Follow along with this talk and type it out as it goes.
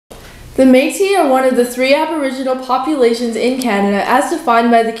The Métis are one of the 3 Aboriginal populations in Canada as defined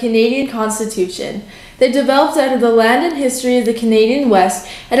by the Canadian Constitution. They developed out of the land and history of the Canadian West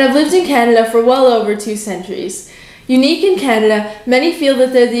and have lived in Canada for well over 2 centuries. Unique in Canada, many feel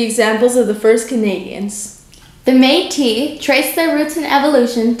that they're the examples of the first Canadians. The Métis trace their roots in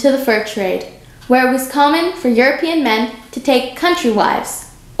evolution to the fur trade, where it was common for European men to take country wives,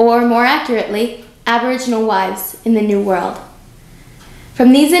 or more accurately, Aboriginal wives in the New World.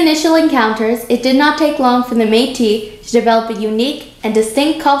 From these initial encounters, it did not take long for the Métis to develop a unique and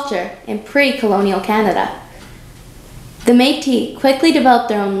distinct culture in pre-colonial Canada. The Métis quickly developed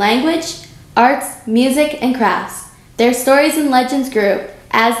their own language, arts, music, and crafts. Their stories and legends grew,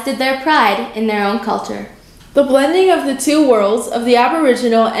 as did their pride in their own culture. The blending of the 2 worlds, of the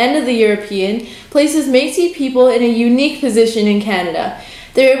Aboriginal and of the European, places Métis people in a unique position in Canada.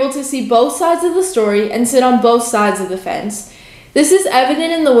 They're able to see both sides of the story and sit on both sides of the fence. This is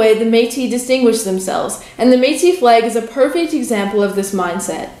evident in the way the Métis distinguish themselves, and the Métis flag is a perfect example of this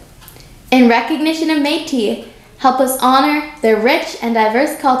mindset. In recognition of Métis, help us honor their rich and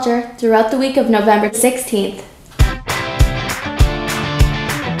diverse culture throughout the week of November 16th.